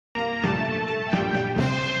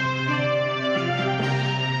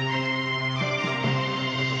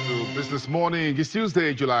this morning. It's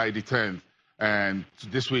Tuesday, July the 10th. And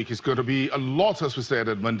this week is going to be a lot, as we said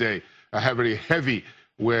on Monday, very heavy.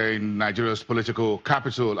 We're in Nigeria's political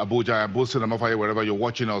capital, Abuja, and Boston, and wherever you're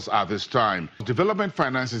watching us at this time. Development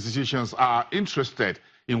finance institutions are interested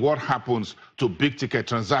in what happens to big-ticket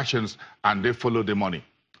transactions, and they follow the money.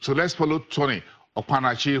 So let's follow Tony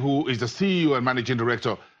Okpanachi, who is the CEO and Managing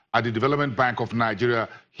Director at the Development Bank of Nigeria,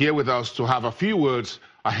 here with us to have a few words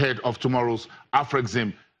ahead of tomorrow's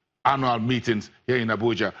AFREXIM annual meetings here in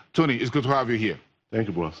Abuja. Tony, it's good to have you here. Thank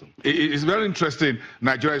you, Boston. It's very interesting.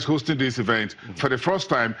 Nigeria is hosting this event for the first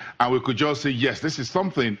time, and we could just say, yes, this is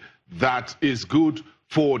something that is good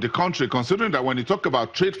for the country, considering that when you talk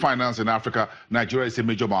about trade finance in Africa, Nigeria is a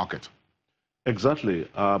major market. Exactly.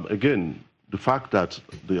 Again, the fact that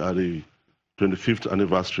they are the 25th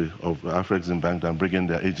anniversary of AFREXIM Bank and bringing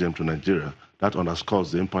their AGM to Nigeria, that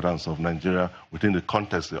underscores the importance of Nigeria within the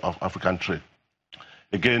context of African trade.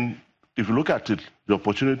 Again, if you look at it, the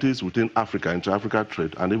opportunities within Africa, inter-Africa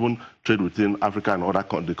trade, and even trade within Africa and other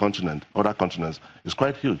continents is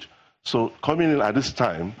quite huge. So coming in at this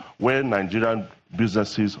time, where Nigerian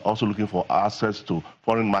businesses also looking for access to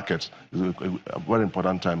foreign markets, is a very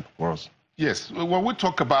important time for us. Yes, when we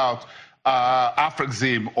talk about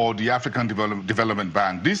AFREXIM or the African Development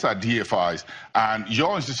Bank, these are DFIs, and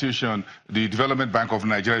your institution, the Development Bank of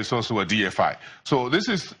Nigeria, is also a DFI. So this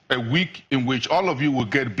is a week in which all of you will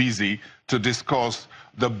get busy to discuss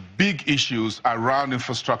the big issues around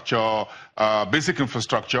infrastructure, basic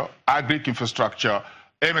infrastructure, agri infrastructure,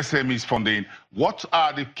 MSMEs funding. What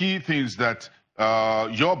are the key things that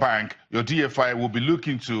your bank, your DFI, will be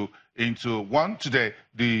looking into one, today,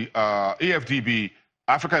 the AFDB,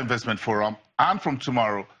 Africa Investment Forum, and from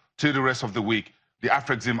tomorrow till the rest of the week, the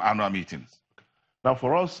AFREXIM annual meetings? Now,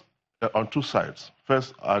 for us, on two sides.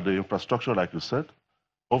 First, the infrastructure, like you said,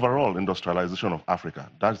 overall industrialization of Africa.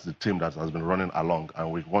 That's the team that has been running along,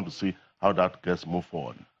 and we want to see how that gets moved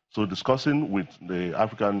forward. So discussing with the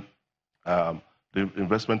African the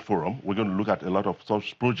Investment Forum, we're going to look at a lot of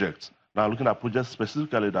such projects. Now, looking at projects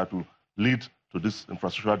specifically that will lead to this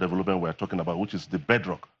infrastructure development we're talking about, which is the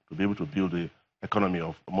bedrock to be able to build the economy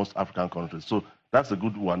of most African countries. So that's a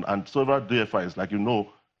good one. And several DFIs, like you know,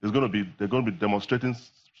 they're going to be demonstrating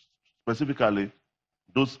specifically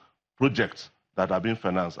those projects that are being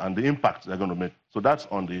financed and the impact they're going to make. So that's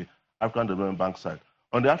on the African Development Bank side.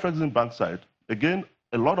 On the AFREXIM Bank side, again,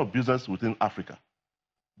 a lot of business within Africa,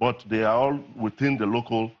 but they are all within the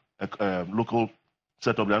local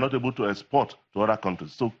setup. They are not able to export to other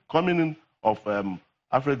countries. So coming in of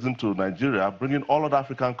AFREXIM to Nigeria, bringing all other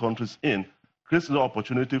African countries in, creates the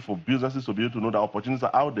opportunity for businesses to be able to know that opportunities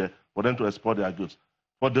are out there for them to export their goods.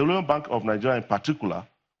 For the Development Bank of Nigeria in particular,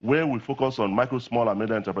 where we focus on micro, small, and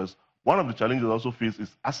medium enterprises, one of the challenges also faced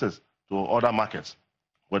is access to other markets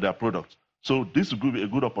for their products. So this will be a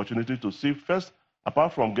good opportunity to see, first,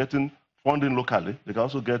 apart from getting funding locally, they can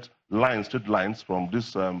also get lines, trade lines from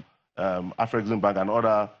this AFREXIM Bank and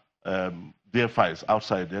other DFIs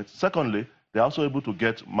outside there. Secondly, they're also able to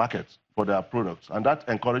get markets for their products, and that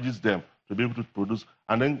encourages them to be able to produce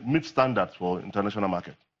and then meet standards for international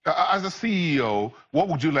market. As a CEO, what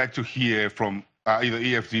would you like to hear from either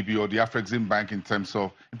AFDB or the AFREXIM Bank in terms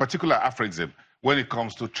of, in particular, AFREXIM, when it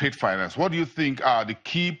comes to trade finance? What do you think are the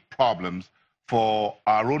key problems for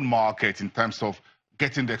our own market in terms of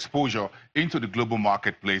getting the exposure into the global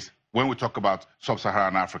marketplace when we talk about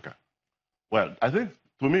sub-Saharan Africa? Well, I think,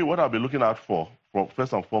 to me, what I'll be looking out for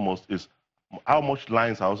first and foremost, is how much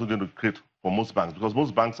lines are also going to create for most banks, because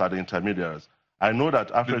most banks are the intermediaries. I know that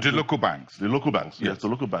after the local banks. The local banks, yes, the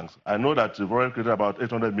local banks. I know that they've already created about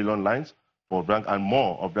 800 million lines for bank, and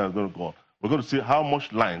more of them are going to go. We're going to see how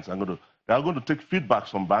much lines they are going to take feedback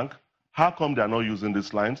from bank. How come they are not using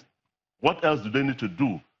these lines? What else do they need to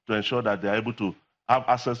do to ensure that they are able to have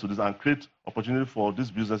access to this and create opportunity for these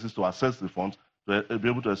businesses to access the funds to be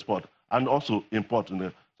able to export and also import?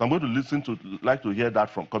 So I'm going to like to hear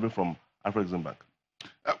that coming from AFREXIM Bank.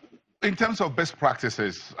 In terms of best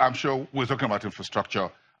practices, I'm sure we're talking about infrastructure,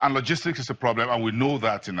 and logistics is a problem, and we know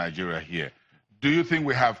that in Nigeria here. Do you think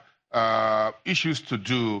we have issues to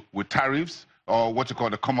do with tariffs, or what you call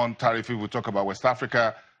the common tariff if we talk about West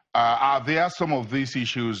Africa? Are there some of these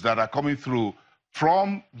issues that are coming through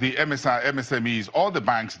from the MSMEs or the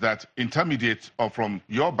banks that intermediate or from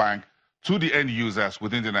your bank to the end users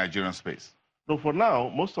within the Nigerian space? So for now,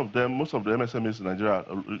 most of the MSMEs in Nigeria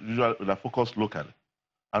usually are focused locally.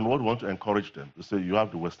 And what we want to encourage them to say, you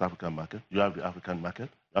have the West African market, you have the African market,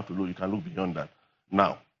 you can look beyond that.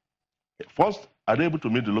 Now, first, are they able to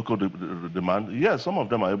meet the local demand? Yes, some of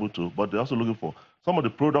them are able to, but they're also looking for some of the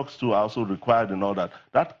products too are also required and all that.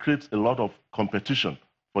 That creates a lot of competition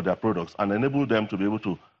for their products and enable them to be able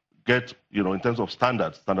to get, in terms of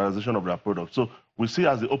standardization of their products. So we see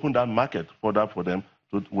as they open that market for them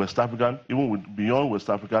to West African, even beyond West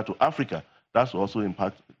Africa to Africa, that's also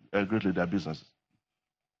impact greatly their businesses.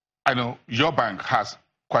 I know your bank has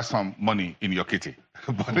quite some money in your kitty.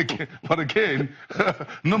 but again,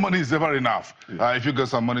 no money is ever enough. Yeah. If you get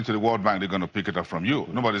some money to the World Bank, they're going to pick it up from you.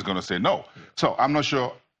 Yeah. Nobody's going to say no. Yeah. So I'm not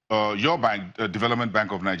sure your bank, Development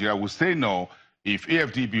Bank of Nigeria, will say no if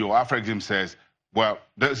AFDB or AFREXIM says, well,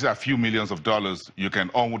 there's a few millions of dollars you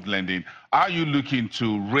can earn with lending. Are you looking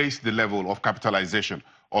to raise the level of capitalization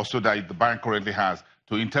or so that the bank currently has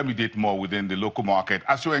to intermediate more within the local market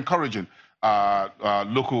as you're encouraging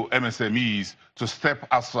local MSMEs to step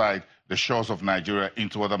outside the shores of Nigeria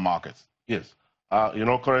into other markets? Yes.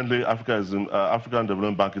 Currently African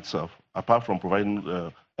Development Bank itself, apart from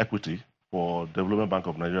providing equity for Development Bank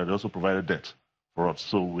of Nigeria, they also provided debt for us.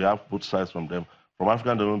 So we have both sides from them. From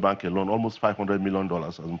African Development Bank alone, almost $500 million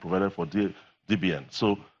has been provided for DBN.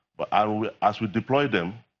 So as we deploy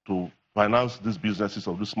them to finance these businesses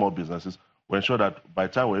or these small businesses, we ensure that by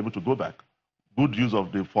the time we're able to go back, good use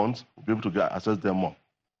of the funds, we'll be able to access them more.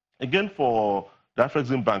 Again, for the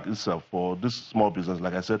AFREXIM Bank itself, for this small business,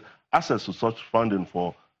 like I said, access to such funding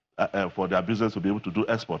for their business to be able to do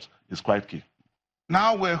exports is quite key.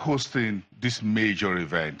 Now we're hosting this major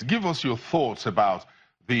event. Give us your thoughts about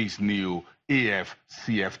this new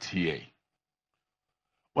AFCFTA.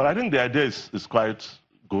 Well, I think the idea is quite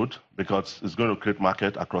good because it's going to create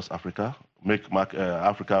market across Africa, make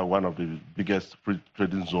Africa one of the biggest free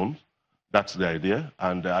trading zones. That's the idea,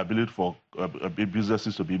 and I believe for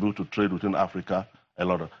businesses to be able to trade within Africa a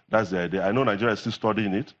lot. That's the idea. I know Nigeria is still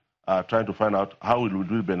studying it, trying to find out how it will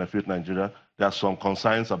really benefit Nigeria. There are some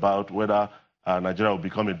concerns about whether Nigeria will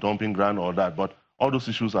become a dumping ground or that, but all those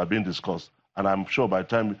issues are being discussed, and I'm sure by the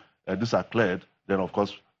time these are cleared, then of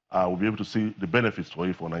course we'll be able to see the benefits for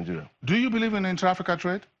Nigeria. Do you believe in intra-Africa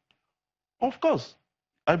trade? Of course,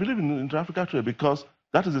 I believe in intra-Africa trade because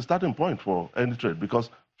that is the starting point for any trade. Because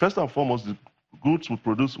first and foremost, the goods we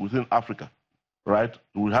produce within Africa, right?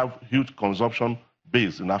 We have huge consumption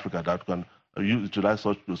base in Africa that can utilize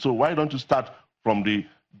such goods. So why don't you start from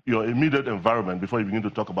your immediate environment before you begin to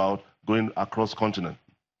talk about going across continent?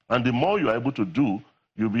 And the more you are able to do,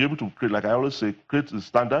 you'll be able to create, like I always say, create the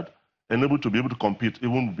standard and able to be able to compete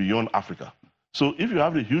even beyond Africa. So if you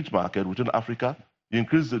have a huge market within Africa, you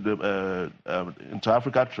increase the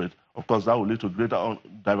inter-Africa trade, of course, that will lead to greater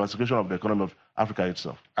diversification of the economy of Africa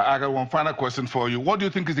itself. I got one final question for you. What do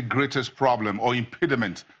you think is the greatest problem or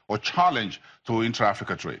impediment or challenge to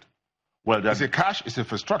intra-Africa trade? Well, is it cash? Is it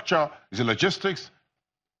infrastructure? Is it logistics?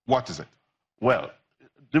 What is it? Well,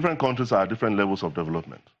 different countries are at different levels of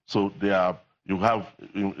development. So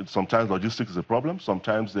sometimes logistics is a problem.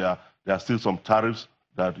 Sometimes there are still some tariffs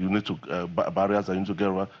that you need to, barriers that you need to get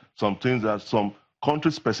around. Some things that some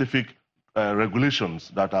country-specific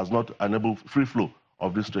regulations that has not enabled free flow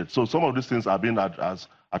of this trade. So some of these things are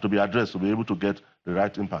to be addressed to be able to get the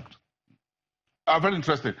right impact. Very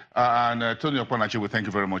interesting. And Tony Okpanachi, we thank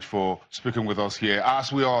you very much for speaking with us here.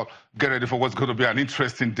 As we all get ready for what's going to be an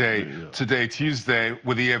interesting day today, Tuesday,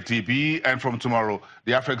 with the FDB, and from tomorrow,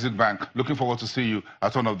 the AFREXIM Bank. Looking forward to see you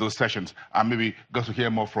at one of those sessions and maybe get to hear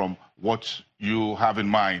more from what you have in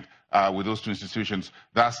mind with those two institutions.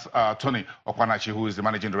 That's Tony Okpanachi, who is the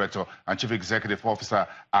Managing Director and Chief Executive Officer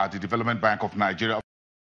at the Development Bank of Nigeria.